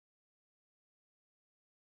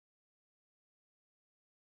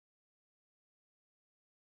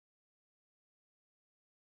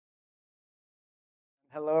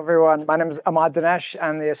Hello, everyone. My name is Ahmad Danesh.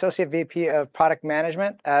 I'm the Associate VP of Product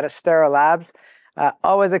Management at Astera Labs.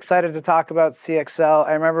 Always excited to talk about CXL.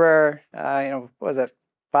 I remember, what was it,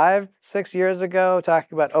 5, 6 years ago, talking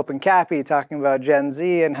about OpenCAPI, talking about Gen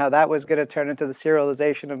Z, and how that was going to turn into the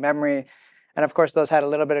serialization of memory. And of course, those had a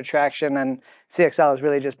little bit of traction, and CXL has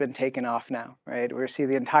really just been taken off now, right? We see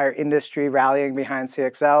the entire industry rallying behind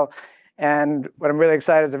CXL. And what I'm really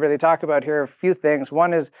excited to really talk about here are a few things.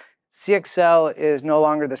 One is CXL is no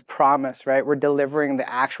longer this promise, right? We're delivering the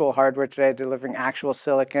actual hardware today, delivering actual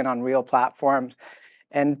silicon on real platforms.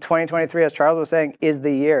 And 2023, as Charles was saying, is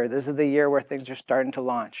the year. This is the year where things are starting to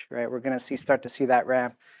launch, right? We're going to start to see that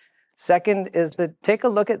ramp. Second is to take a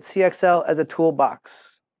look at CXL as a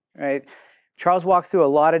toolbox, right? Charles walked through a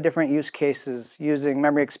lot of different use cases using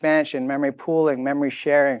memory expansion, memory pooling, memory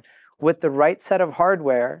sharing. With the right set of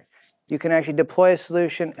hardware, you can actually deploy a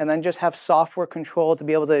solution and then just have software control to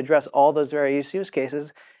be able to address all those various use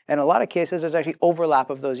cases. And in a lot of cases, there's actually overlap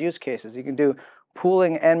of those use cases. You can do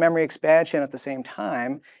pooling and memory expansion at the same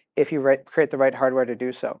time if you create the right hardware to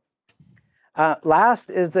do so. Last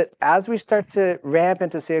is that as we start to ramp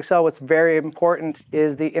into CXL, what's very important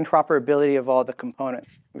is the interoperability of all the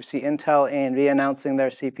components. We see Intel, AMD announcing their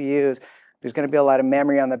CPUs. There's going to be a lot of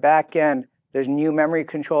memory on the back end. There's new memory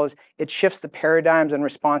controls. It shifts the paradigms and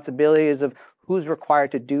responsibilities of who's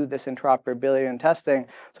required to do this interoperability and testing.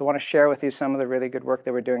 So I want to share with you some of the really good work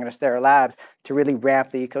that we're doing at Astera Labs to really ramp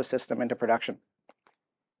the ecosystem into production.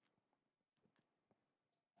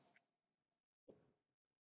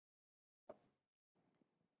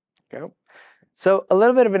 Okay. So a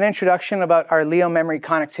little bit of an introduction about our Leo memory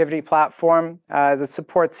connectivity platform that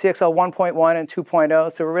supports CXL 1.1 and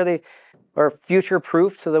 2.0. So we're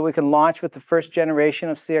future-proof so that we can launch with the first generation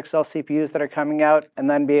of CXL CPUs that are coming out and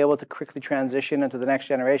then be able to quickly transition into the next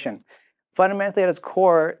generation. Fundamentally, at its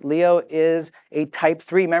core, Leo is a Type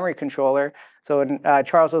 3 memory controller. So when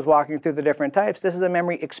Charles was walking through the different types, this is a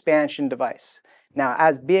memory expansion device. Now,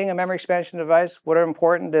 as being a memory expansion device, what are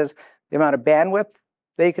important is the amount of bandwidth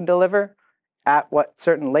that you can deliver, at what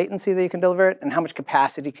certain latency that you can deliver it, and how much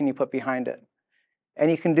capacity can you put behind it. And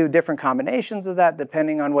you can do different combinations of that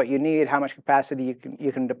depending on what you need, how much capacity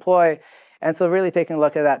you can deploy. And so really taking a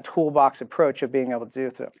look at that toolbox approach of being able to do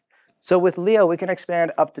so. So with Leo, we can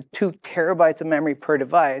expand up to 2 terabytes of memory per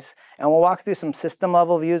device. And we'll walk through some system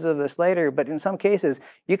level views of this later. But in some cases,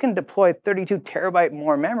 you can deploy 32 terabyte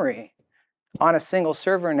more memory on a single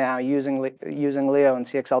server now using Leo and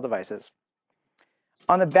CXL devices.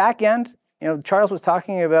 On the back end, Charles was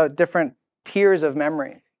talking about different tiers of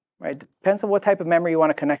memory, right? Depends on what type of memory you want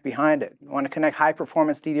to connect behind it. You want to connect high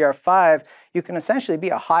performance DDR5, you can essentially be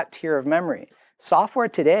a hot tier of memory. Software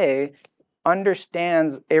today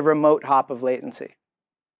understands a remote hop of latency.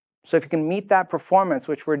 So if you can meet that performance,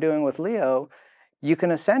 which we're doing with Leo, you can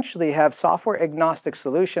essentially have software agnostic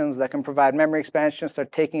solutions that can provide memory expansion,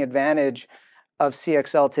 start taking advantage of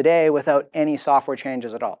CXL today without any software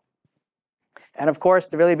changes at all. And of course,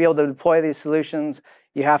 to really be able to deploy these solutions,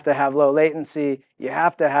 you have to have low latency, you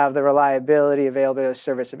have to have the reliability, availability,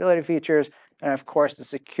 serviceability features, and of course, the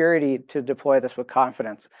security to deploy this with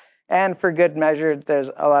confidence. And for good measure, there's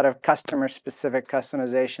a lot of customer-specific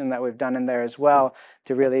customization that we've done in there as well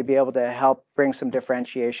to really be able to help bring some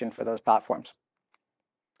differentiation for those platforms.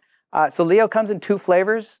 So Leo comes in 2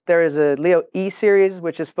 flavors. There is a Leo E series,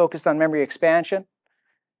 which is focused on memory expansion.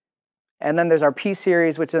 And then there's our P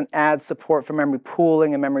series, which adds support for memory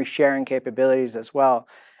pooling and memory sharing capabilities as well.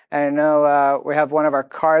 And I know we have one of our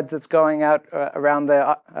cards that's going out around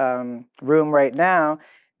the room right now.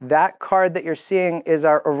 That card that you're seeing is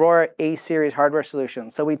our Aurora A series hardware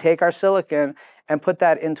solution. So we take our silicon and put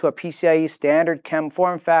that into a PCIe standard chem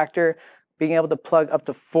form factor. Being able to plug up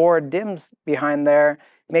to 4 DIMMs behind there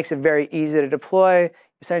makes it very easy to deploy.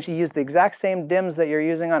 Essentially use the exact same DIMMs that you're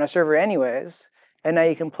using on a server anyways. And now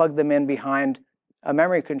you can plug them in behind a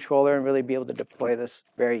memory controller and really be able to deploy this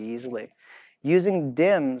very easily. Using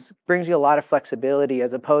DIMMs brings you a lot of flexibility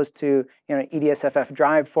as opposed to EDSFF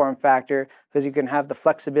drive form factor, because you can have the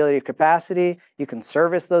flexibility of capacity. You can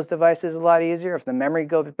service those devices a lot easier. If the memory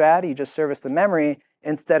goes bad, you just service the memory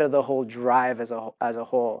instead of the whole drive as a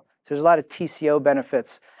whole. So there's a lot of TCO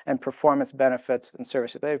benefits and performance benefits and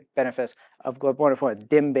serviceability benefits of going for a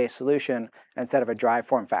DIMM-based solution instead of a drive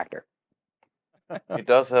form factor. It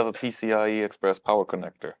does have a PCIe Express power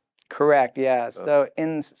connector. Correct, yeah. So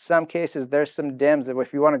in some cases, there's some DIMMs that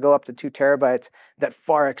if you want to go up to 2 terabytes that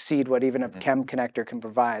far exceed what even a chem connector can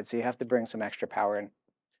provide. So you have to bring some extra power in.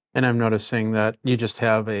 And I'm noticing that you just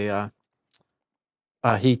have a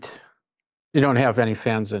heat. You don't have any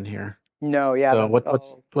fans in here. No, yeah.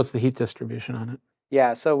 So what's the heat distribution on it?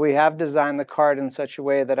 Yeah, so we have designed the card in such a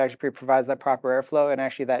way that actually provides that proper airflow, and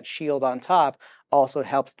actually that shield on top also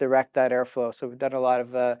helps direct that airflow. So we've done a lot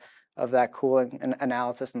of that cooling and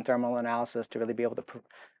analysis and thermal analysis to really be able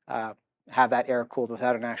to have that air cooled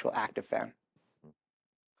without an actual active fan.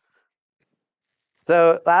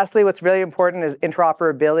 So lastly, what's really important is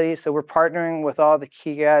interoperability. So we're partnering with all the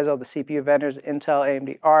key guys, all the CPU vendors, Intel,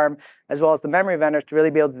 AMD, ARM, as well as the memory vendors to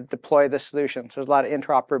really be able to deploy this solution. So there's a lot of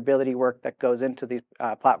interoperability work that goes into these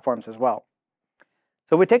platforms as well.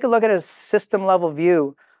 So we take a look at a system level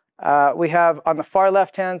view. We have on the far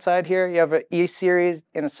left-hand side here, you have an E-series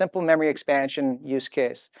in a simple memory expansion use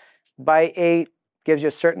case. By 8 gives you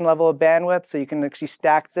a certain level of bandwidth, so you can actually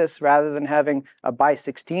stack this rather than having a by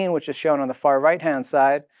 16, which is shown on the far right-hand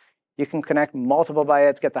side. You can connect multiple by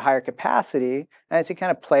 8s, get the higher capacity, and so you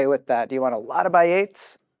kind of play with that. Do you want a lot of by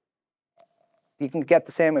 8s? You can get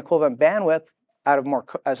the same equivalent bandwidth out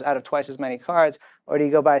of twice as many cards, or do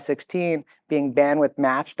you go by 16, being bandwidth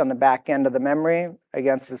matched on the back end of the memory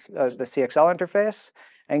against the CXL interface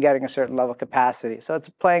and getting a certain level of capacity. So it's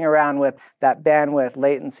playing around with that bandwidth,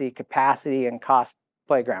 latency, capacity, and cost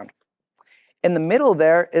playground. In the middle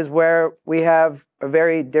there is where we have a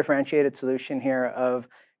very differentiated solution here of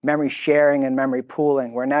memory sharing and memory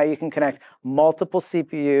pooling, where now you can connect multiple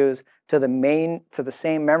CPUs to the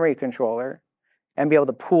same memory controller and be able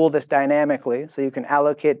to pool this dynamically, so you can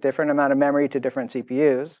allocate different amount of memory to different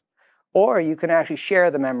CPUs. Or you can actually share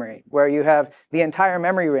the memory, where you have the entire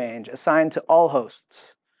memory range assigned to all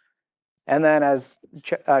hosts. And then, as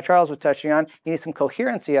Charles was touching on, you need some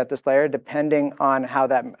coherency at this layer, depending on how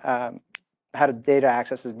the data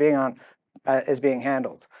access is being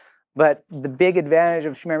handled. But the big advantage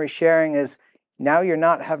of memory sharing is now you're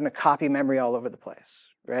not having to copy memory all over the place,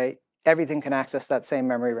 right? Everything can access that same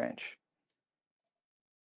memory range.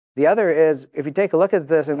 The other is, if you take a look at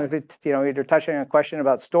this, and if you're touching on a question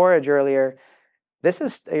about storage earlier, this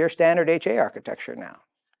is your standard HA architecture now.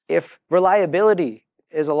 If reliability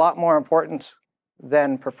is a lot more important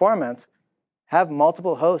than performance, have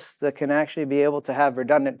multiple hosts that can actually be able to have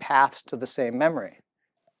redundant paths to the same memory.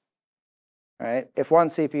 Right? If one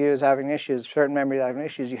CPU is having issues, certain memory is having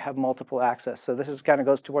issues, you have multiple access. So this kind of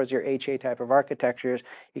goes towards your HA type of architectures.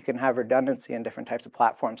 You can have redundancy in different types of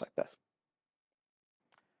platforms like this.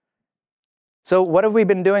 So what have we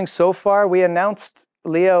been doing so far? We announced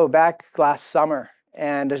Leo back last summer,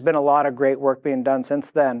 and there's been a lot of great work being done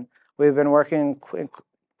since then. We've been working in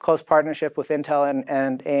close partnership with Intel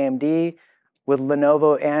and AMD, with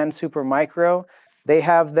Lenovo and Supermicro. They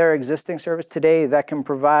have their existing service today that can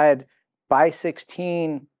provide by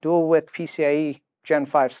 16 dual width PCIe Gen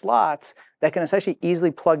 5 slots that can essentially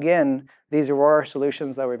easily plug in these Aurora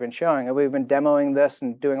solutions that we've been showing. And we've been demoing this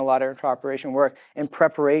and doing a lot of interoperation work in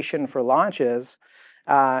preparation for launches.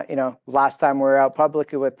 Last time we were out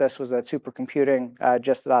publicly with this was at Supercomputing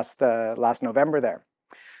just last November there.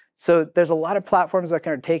 So there's a lot of platforms that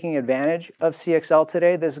are taking advantage of CXL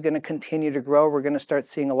today. This is going to continue to grow. We're going to start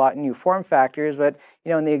seeing a lot of new form factors. But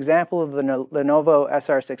in the example of the Lenovo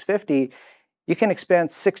SR650, you can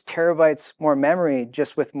expand 6 terabytes more memory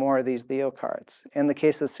just with more of these Leo cards. In the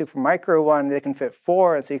case of the Supermicro one, they can fit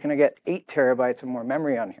 4, and so you can get 8 terabytes of more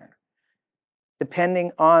memory on here.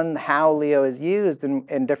 Depending on how Leo is used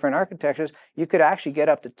in different architectures, you could actually get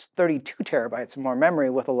up to 32 terabytes of more memory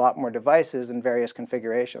with a lot more devices in various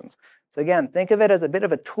configurations. So again, think of it as a bit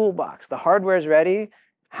of a toolbox. The hardware is ready.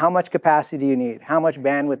 How much capacity do you need? How much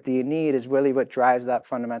bandwidth do you need is really what drives that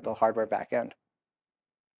fundamental hardware backend.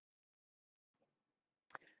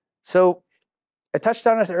 So I touched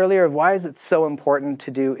on this earlier of why is it so important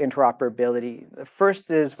to do interoperability. The first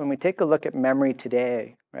is when we take a look at memory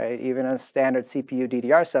today, right? Even a standard CPU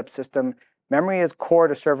DDR subsystem, memory is core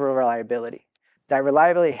to server reliability. That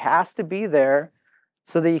reliability has to be there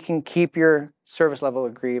so that you can keep your service level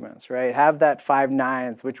agreements, right? Have that 5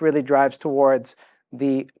 nines, which really drives towards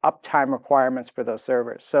the uptime requirements for those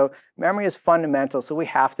servers. So memory is fundamental, so we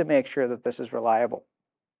have to make sure that this is reliable.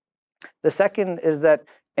 The second is that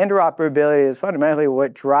interoperability is fundamentally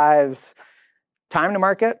what drives time to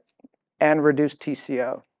market and reduced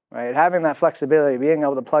TCO, right? Having that flexibility, being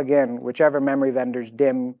able to plug in whichever memory vendor's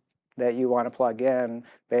DIMM that you want to plug in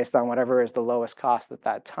based on whatever is the lowest cost at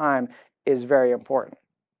that time is very important.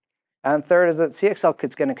 And third is that CXL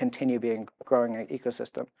is going to continue being growing an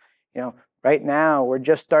ecosystem. Right now we're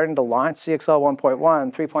just starting to launch CXL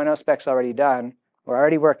 1.1, 3.0 specs already done. We're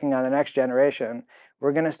already working on the next generation.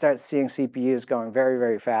 We're going to start seeing CPUs going very,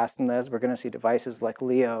 very fast in this. We're going to see devices like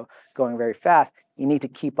Leo going very fast. You need to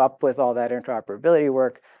keep up with all that interoperability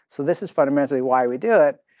work. So this is fundamentally why we do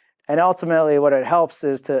it. And ultimately, what it helps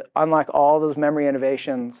is to unlock all those memory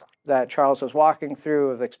innovations that Charles was walking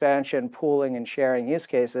through of expansion, pooling, and sharing use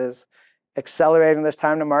cases, accelerating this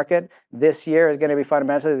time to market. This year is going to be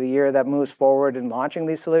fundamentally the year that moves forward in launching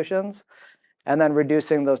these solutions, and then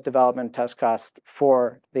reducing those development test costs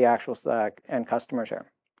for the actual end customers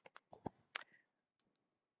here.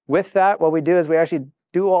 With that, what we do is we actually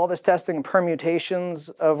do all this testing and permutations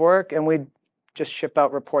of work, and we just ship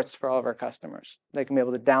out reports for all of our customers. They can be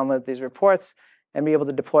able to download these reports and be able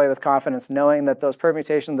to deploy with confidence, knowing that those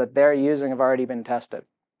permutations that they're using have already been tested.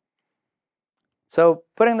 So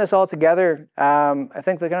putting this all together, I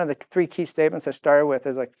think the three key statements I started with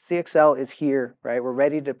is like CXL is here, right? We're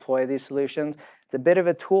ready to deploy these solutions. It's a bit of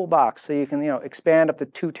a toolbox, so you can expand up to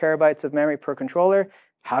 2 terabytes of memory per controller.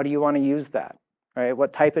 How do you want to use that, right?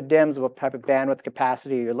 What type of DIMMs, what type of bandwidth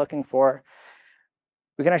capacity you're looking for.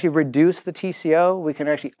 We can actually reduce the TCO. We can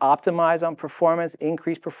actually optimize on performance,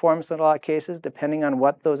 increase performance in a lot of cases, depending on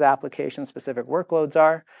what those application-specific workloads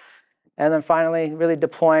are. And then finally, really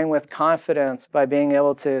deploying with confidence by being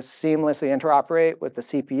able to seamlessly interoperate with the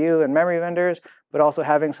CPU and memory vendors, but also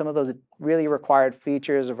having some of those really required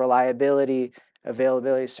features of reliability,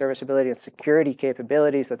 availability, serviceability, and security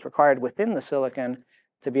capabilities that's required within the silicon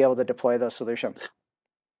to be able to deploy those solutions.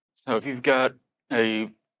 So if you've got a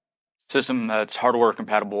system that's hardware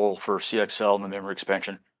compatible for CXL and the memory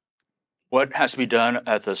expansion, what has to be done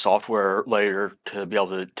at the software layer to be able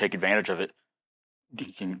to take advantage of it?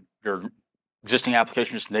 Can your existing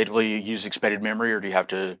application just natively use expanded memory, or do you have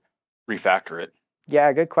to refactor it?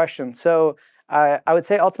 Yeah, good question. So I would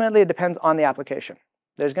say ultimately it depends on the application.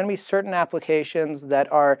 There's going to be certain applications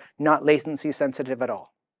that are not latency sensitive at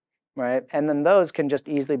all, right? And then those can just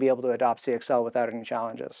easily be able to adopt CXL without any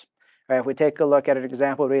challenges. Right? If we take a look at an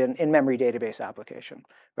example, it would be an in-memory database application,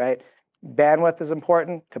 right? Bandwidth is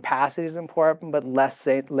important, capacity is important, but less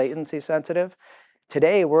latency sensitive.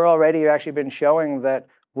 Today, we're already actually been showing that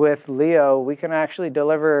with Leo, we can actually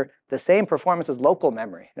deliver the same performance as local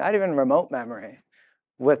memory, not even remote memory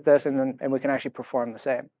with this, and we can actually perform the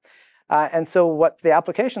same. And so what the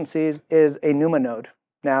application sees is a NUMA node.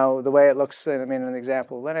 Now, the way it looks, in the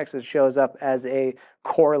example of Linux, it shows up as a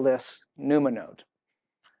coreless NUMA node.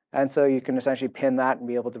 And so you can essentially pin that and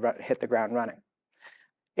be able to hit the ground running.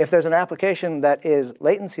 If there's an application that is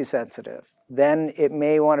latency sensitive, then it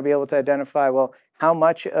may want to be able to identify, well, how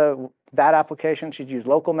much of that application should use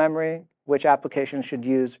local memory, which application should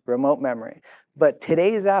use remote memory. But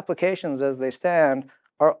today's applications as they stand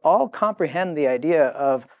are all comprehend the idea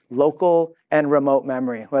of local and remote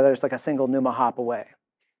memory, whether it's like a single NUMA hop away.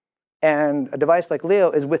 And a device like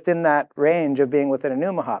Leo is within that range of being within a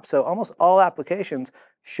NUMA hop. So almost all applications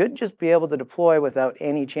should just be able to deploy without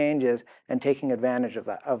any changes and taking advantage of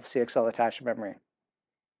that, of CXL attached memory.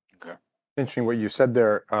 Okay. Interesting what you said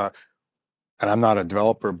there. And I'm not a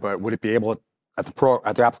developer, but would it be able at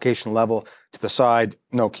the application level to decide,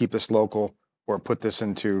 no, keep this local or put this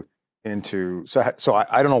into so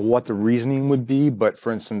I don't know what the reasoning would be, but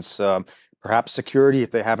for instance, perhaps security, if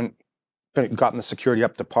they haven't gotten the security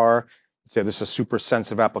up to par, say this is a super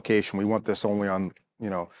sensitive application, we want this only on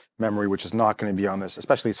memory, which is not going to be on this,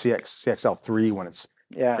 especially CXL3 when it's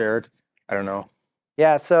shared. I don't know.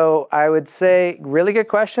 Yeah, so I would say really good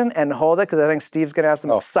question, and hold it because I think Steve's going to have some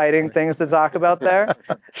exciting things to talk about there.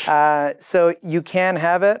 So you can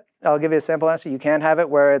have it. I'll give you a sample answer. You can have it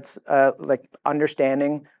where it's like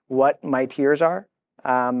understanding what my tiers are,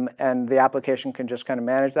 and the application can just kind of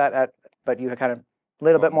manage that. But you have kind of a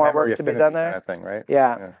little bit more work to be done there. Kind of thing, right?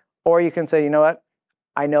 Yeah. Or you can say, you know what?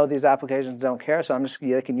 I know these applications don't care, so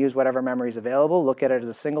they can use whatever memory is available. Look at it as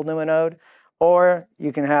a single NUMA node, or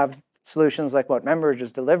you can have solutions like what Memberge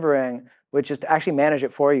is delivering, which is to actually manage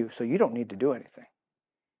it for you, so you don't need to do anything,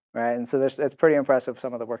 right? And so it's pretty impressive,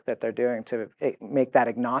 some of the work that they're doing to make that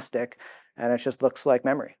agnostic, and it just looks like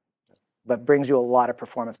memory, but brings you a lot of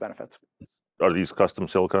performance benefits. Are these custom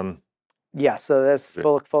silicon? Yes, so this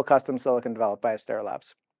full custom silicon developed by Astera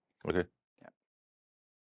Labs. Okay.